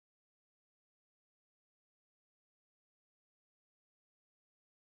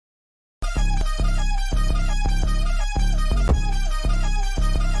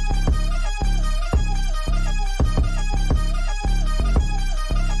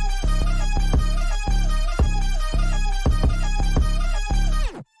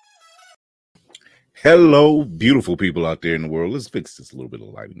Hello, beautiful people out there in the world. Let's fix this a little bit of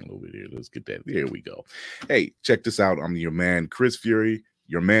lighting a little bit here. Let's get that. There we go. Hey, check this out. I'm your man, Chris Fury,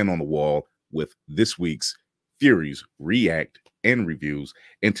 your man on the wall with this week's Furies React and Reviews.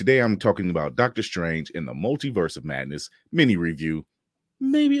 And today I'm talking about Doctor Strange in the Multiverse of Madness mini review.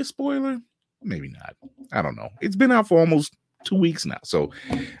 Maybe a spoiler, maybe not. I don't know. It's been out for almost 2 weeks now.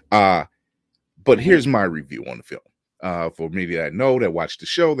 But here's my review on the film. For many that know that watch the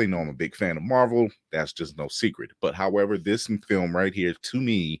show, they know I'm a big fan of Marvel. That's just no secret. But however, this film right here to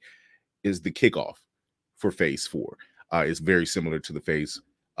me is the kickoff for Phase 4. It's very similar to the phase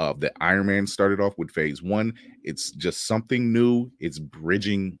of that Iron Man started off with Phase 1. It's just something new. It's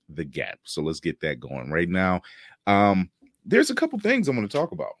bridging the gap. So let's get that going right now. There's a couple things I'm going to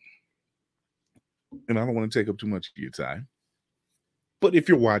talk about, and I don't want to take up too much of your time. But if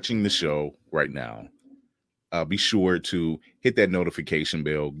you're watching the show right now, be sure to hit that notification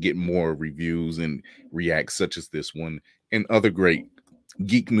bell, get more reviews and reacts such as this one and other great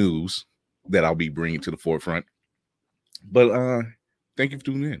geek news that I'll be bringing to the forefront. But thank you for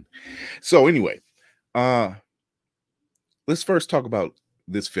tuning in. So anyway, let's first talk about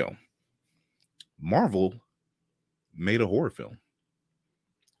this film. Marvel made a horror film.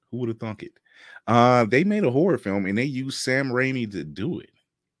 Who would have thunk it? They made a horror film and they used Sam Raimi to do it.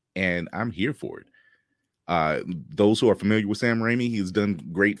 And I'm here for it. Those who are familiar with Sam Raimi, he's done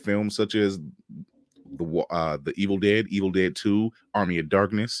great films such as the Evil Dead 2, Army of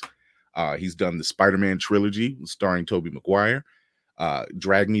Darkness. He's done the Spider-Man trilogy starring Tobey Maguire,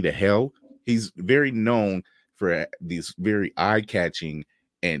 Drag Me to Hell. He's very known for these very eye-catching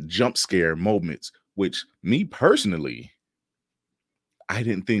and jump scare moments, which me personally, I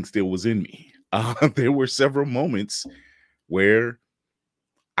didn't think still was in me. There were several moments where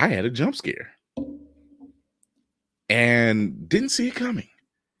I had a jump scare and didn't see it coming.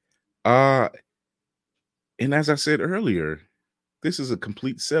 And as I said earlier, this is a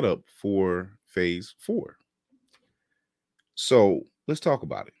complete setup for Phase 4. So let's talk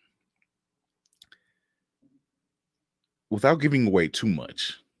about it. Without giving away too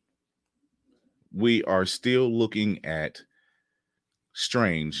much, we are still looking at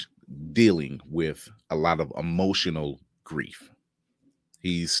Strange dealing with a lot of emotional grief.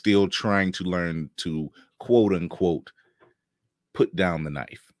 He's still trying to learn to, quote unquote, put down the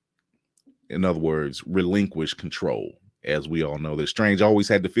knife. In other words, relinquish control. As we all know, that Strange always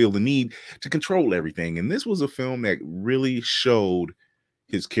had to feel the need to control everything. And this was a film that really showed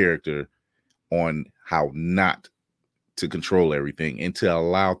his character on how not to control everything and to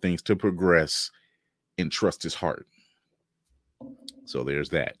allow things to progress and trust his heart. So there's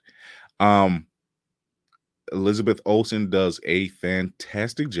that. Elizabeth Olsen does a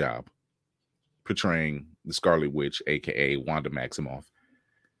fantastic job portraying the Scarlet Witch, aka Wanda Maximoff,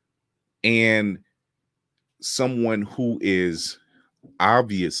 and someone who is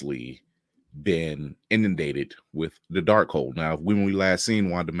obviously been inundated with the Darkhold. Now, when we last seen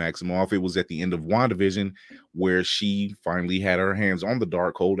Wanda Maximoff, it was at the end of WandaVision, where she finally had her hands on the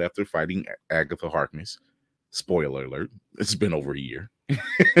Darkhold after fighting Agatha Harkness. Spoiler alert, it's been over a year.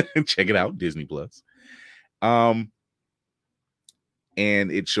 Check it out, Disney Plus. And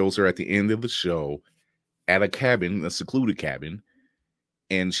it shows her at the end of the show at a cabin, a secluded cabin,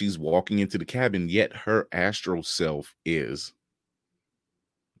 and she's walking into the cabin, yet her astral self is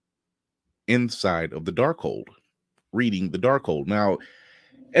inside of the Darkhold, reading the Darkhold. Now,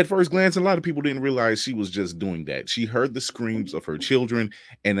 at first glance, a lot of people didn't realize she was just doing that. She heard the screams of her children,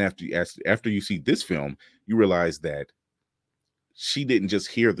 and after you see this film, you realize that she didn't just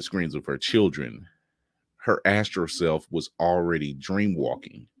hear the screams of her children. Her astral self was already dream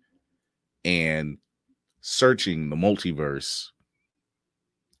walking and searching the multiverse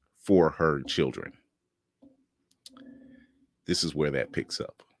for her children. This is where that picks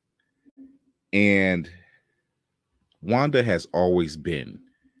up. And Wanda has always been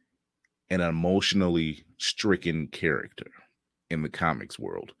an emotionally stricken character in the comics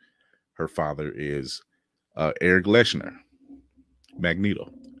world. Her father is Eric Leshner,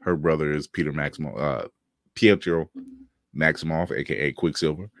 Magneto. Her brother is Pietro Maximoff, aka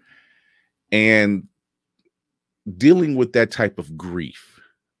Quicksilver. And dealing with that type of grief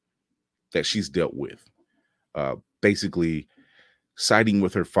that she's dealt with, basically siding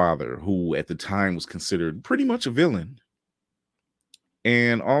with her father, who at the time was considered pretty much a villain,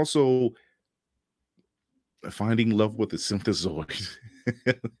 and also finding love with the synthezoid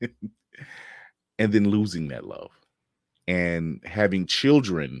and then losing that love and having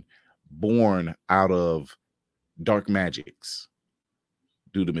children born out of dark magics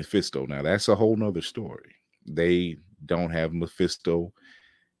due to Mephisto. Now, that's a whole nother story. They don't have Mephisto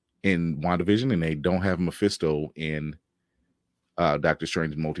in WandaVision, and they don't have Mephisto in Doctor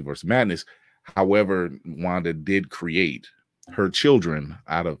Strange and Multiverse of Madness. However, Wanda did create her children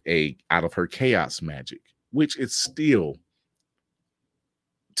out of her chaos magic, which is still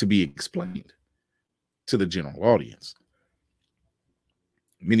to be explained to the general audience.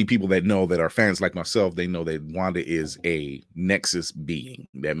 Many people that know, that are fans like myself, they know that Wanda is a Nexus being.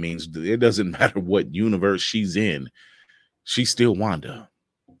 That means it doesn't matter what universe she's in, she's still Wanda.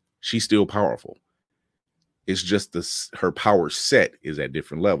 She's still powerful. It's just her power set is at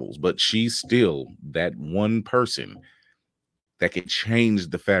different levels, but she's still that one person that can change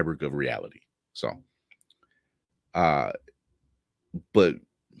the fabric of reality. So, but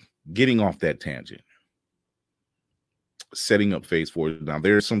getting off that tangent, setting up Phase 4. Now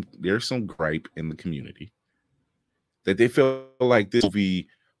there's some gripe in the community that they feel like this movie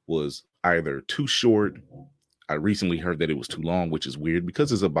was either too short. I recently heard that it was too long, which is weird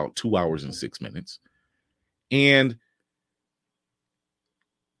because it's about 2 hours and 6 minutes. And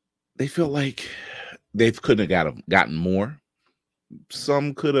they feel like they couldn't have gotten more.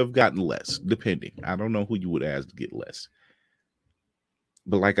 Some could have gotten less, depending. I don't know who you would ask to get less.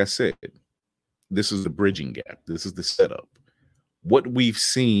 But like I said, this is the bridging gap. This is the setup. What we've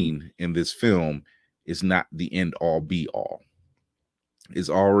seen in this film is not the end all be all. It's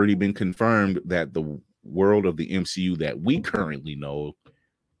already been confirmed that the world of the MCU that we currently know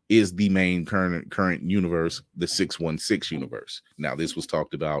is the main current universe, the 616 universe. Now, this was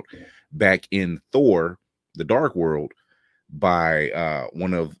talked about back in Thor, the Dark World, by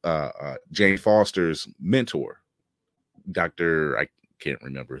one of Jane Foster's mentor, Dr. I can't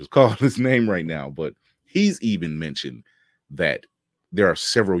remember his name right now, but he's even mentioned that there are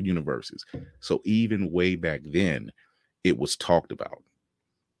several universes. So even way back then, it was talked about.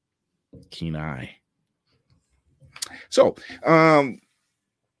 Keen eye. So,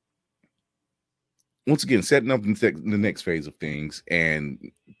 once again, setting up the next phase of things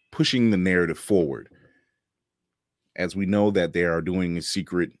and pushing the narrative forward. As we know that they are doing a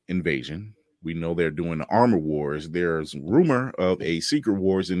secret invasion, we know they're doing the armor wars. There's rumor of a secret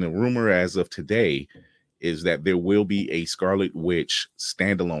wars, and the rumor as of today is that there will be a Scarlet Witch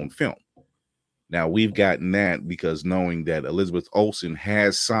standalone film. Now, we've gotten that because knowing that Elizabeth Olsen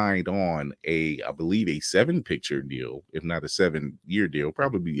has signed on I believe a 7-picture deal, if not a 7-year deal,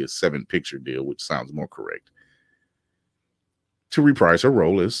 probably a 7-picture deal, which sounds more correct, to reprise her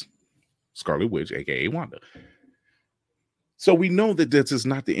role as Scarlet Witch, aka Wanda. So we know that this is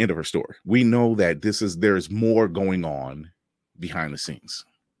not the end of her story. We know that there's more going on behind the scenes.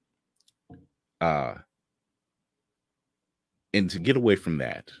 And to get away from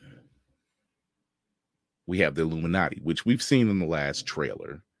that, we have the Illuminati, which we've seen in the last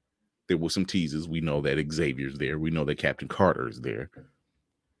trailer. There were some teases. We know that Xavier's there. We know that Captain Carter is there.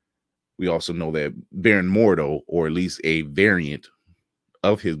 We also know that Baron Mordo, or at least a variant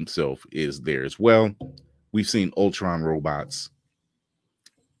of himself, is there as well. We've seen Ultron robots.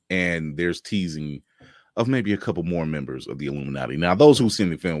 And there's teasing of maybe a couple more members of the Illuminati. Now, those who've seen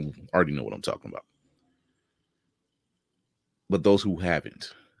the film already know what I'm talking about. But those who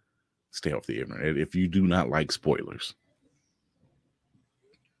haven't, stay off the internet if you do not like spoilers.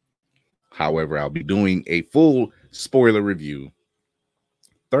 However, I'll be doing a full spoiler review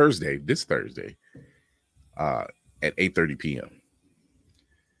this Thursday, at 8:30 p.m.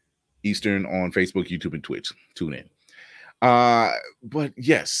 Eastern on Facebook, YouTube, and Twitch. Tune in. But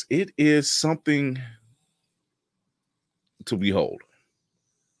yes, it is something to behold.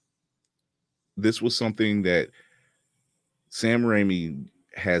 This was something that Sam Raimi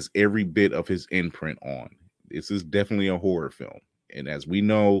has every bit of his imprint on. This is definitely a horror film. And as we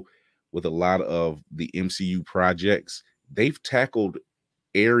know, with a lot of the MCU projects, they've tackled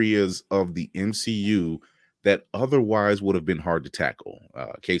areas of the MCU that otherwise would have been hard to tackle.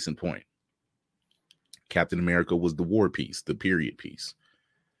 Case in point, Captain America was the war piece, the period piece.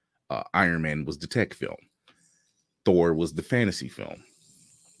 Iron Man was the tech film. Thor was the fantasy film.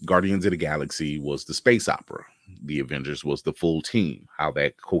 Guardians of the Galaxy was the space opera. The Avengers was the full team, how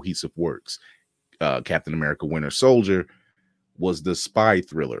that cohesive works. Captain America Winter Soldier was the spy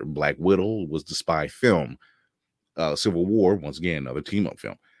thriller. Black Widow was the spy film. Civil War, once again, another team-up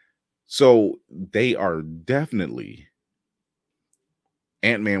film. So they are definitely...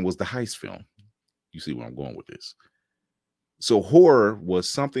 Ant-Man was the heist film. You see where I'm going with this. So horror was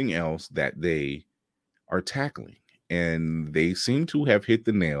something else that they are tackling. And they seem to have hit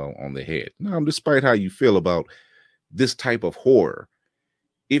the nail on the head. Now, despite how you feel about this type of horror,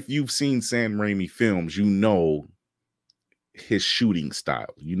 if you've seen Sam Raimi films, you know his shooting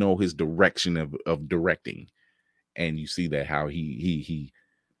style, you know his direction of directing, and you see that how he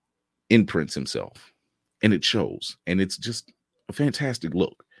imprints himself, and it shows, and it's just a fantastic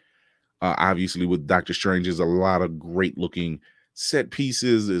look. Obviously, with Doctor Strange, is a lot of great looking set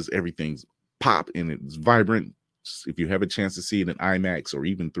pieces. Is everything's pop and it's vibrant. If you have a chance to see it in IMAX or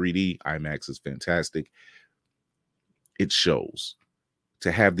even 3D, IMAX is fantastic. It shows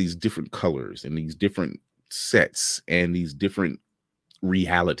to have these different colors and these different sets and these different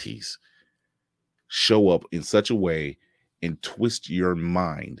realities show up in such a way and twist your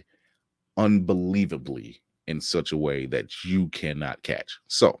mind unbelievably in such a way that you cannot catch.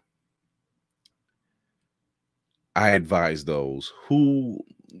 So I advise those who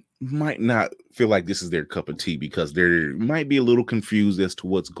might not feel like this is their cup of tea because they might be a little confused as to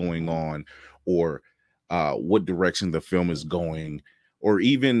what's going on, or what direction the film is going, or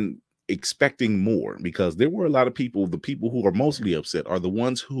even expecting more, because there were a lot of people, the people who are mostly upset are the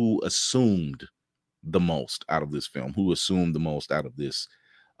ones who assumed the most out of this film, who assumed the most out of this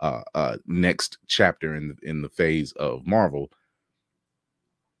next chapter in the phase of Marvel.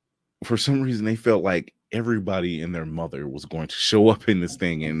 For some reason, they felt like everybody and their mother was going to show up in this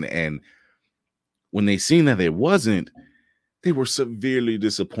thing, and when they seen that it wasn't, they were severely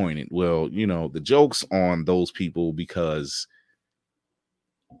disappointed. Well, the joke's on those people because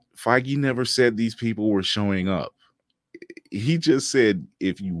Feige never said these people were showing up. He just said,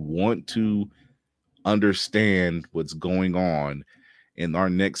 if you want to understand what's going on in our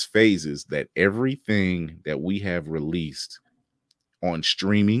next phases, that everything that we have released on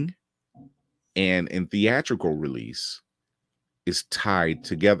streaming and in theatrical release is tied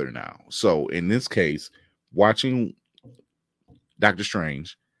together now. So in this case, watching Doctor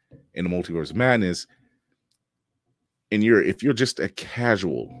Strange in the Multiverse of Madness, and if you're just a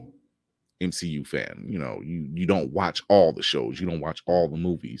casual MCU fan, you don't watch all the shows, you don't watch all the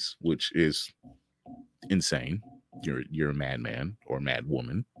movies, which is insane. You're a madman or a mad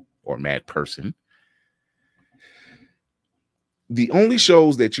woman or a mad person. The only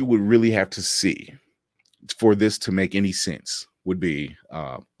shows that you would really have to see for this to make any sense would be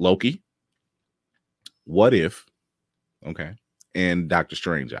Loki, What If, okay, and Doctor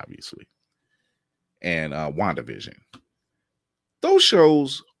Strange, obviously, and WandaVision. Those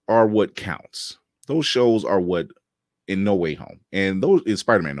shows are what counts. Those shows are what in No Way Home, and those in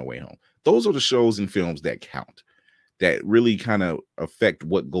Spider-Man No Way Home. Those are the shows and films that count, that really kind of affect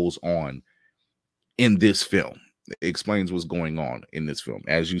what goes on in this film. It explains what's going on in this film.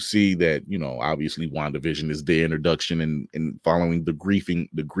 As you see that, obviously WandaVision is the introduction and following the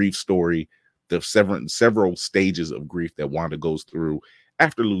grief story, the several stages of grief that Wanda goes through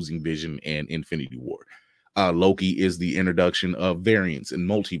after losing Vision and Infinity War. Loki is the introduction of variants and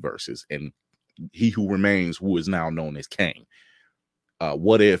multiverses, and He Who Remains, who is now known as Kang.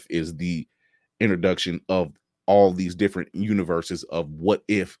 What If is the introduction of all these different universes of what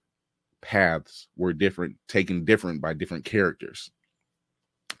if paths were different, taken different by different characters,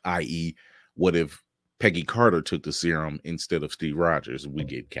 i.e., what if Peggy Carter took the serum instead of Steve Rogers? We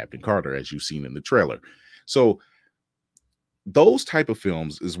get Captain Carter, as you've seen in the trailer. So those type of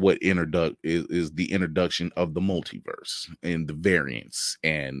films is what is the introduction of the multiverse and the variants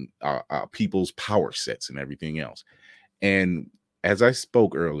and people's power sets and everything else. And as I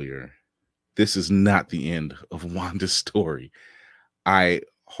spoke earlier, this is not the end of Wanda's story. I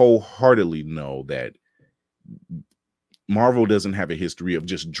wholeheartedly know that Marvel doesn't have a history of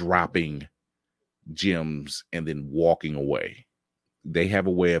just dropping gems and then walking away. They have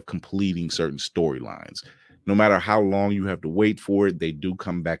a way of completing certain storylines. No matter how long you have to wait for it, they do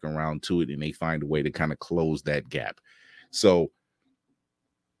come back around to it and they find a way to kind of close that gap. So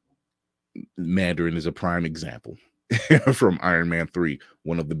Mandarin is a prime example from Iron Man 3,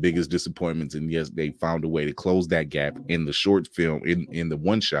 one of the biggest disappointments. And yes, they found a way to close that gap in the short film, in the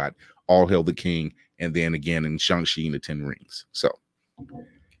one shot, All Hail the King, and then again in Shang-Chi and the Ten Rings. So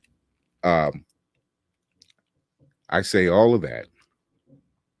I say all of that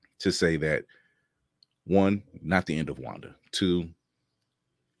to say that, one, not the end of Wanda. Two,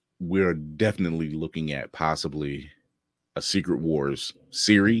 we're definitely looking at possibly a Secret Wars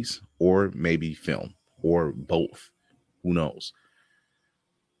series or maybe film or both. Who knows?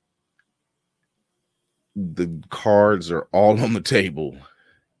 The cards are all on the table,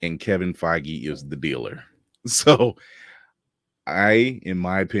 and Kevin Feige is the dealer. So I, in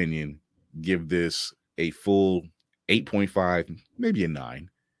my opinion, give this a full 8.5, maybe a 9.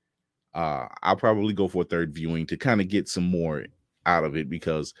 I'll probably go for a third viewing to kind of get some more out of it,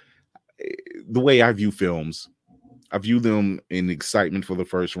 because the way I view films, I view them in excitement for the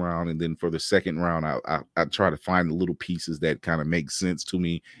first round, and then for the second round, I try to find the little pieces that kind of make sense to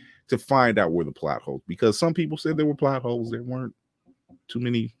me to find out where the plot holes. Because some people said there were plot holes, there weren't too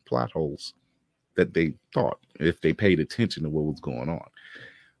many plot holes that they thought if they paid attention to what was going on.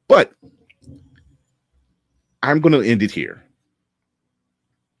 But I'm going to end it here.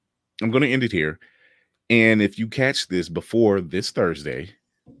 And if you catch this before this Thursday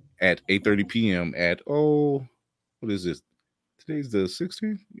at 8:30 p.m. at, what is this? Today's the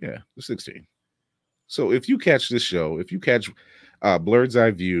 16th? Yeah, the 16th. So if you catch this show, if you catch Blurred's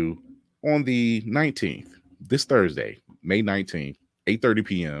Eye View on the 19th, this Thursday, May 19th, 8:30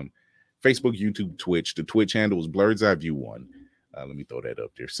 p.m., Facebook, YouTube, Twitch. The Twitch handle is Blurred's Eye View 1. Let me throw that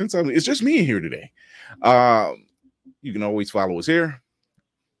up there. Since it's just me here today, you can always follow us here,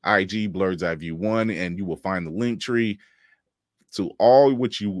 IG Blurred's Eye View 1, and you will find the link tree to all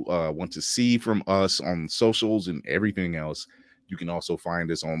what you want to see from us on socials and everything else. You can also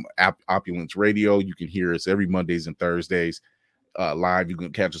find us on Opulence Radio. You can hear us every Mondays and Thursdays live. You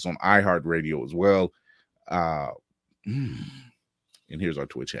can catch us on iHeartRadio as well. And here's our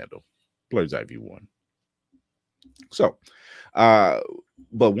Twitch handle, Blurred's Eye View 1. So,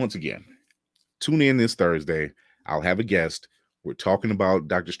 but once again, tune in this Thursday. I'll have a guest. We're talking about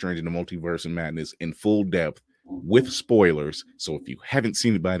Doctor Strange in the Multiverse and Madness in full depth with spoilers. So if you haven't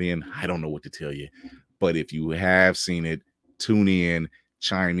seen it by then, I don't know what to tell you. But if you have seen it, tune in,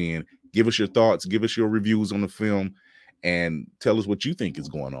 chime in, give us your thoughts, give us your reviews on the film, and tell us what you think is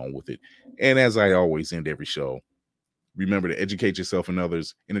going on with it. And as I always end every show, remember to educate yourself and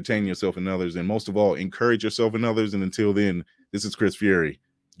others, entertain yourself and others, and most of all, encourage yourself and others. And until then, this is Chris Fury,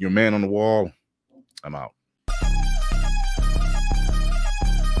 your man on the wall. I'm out.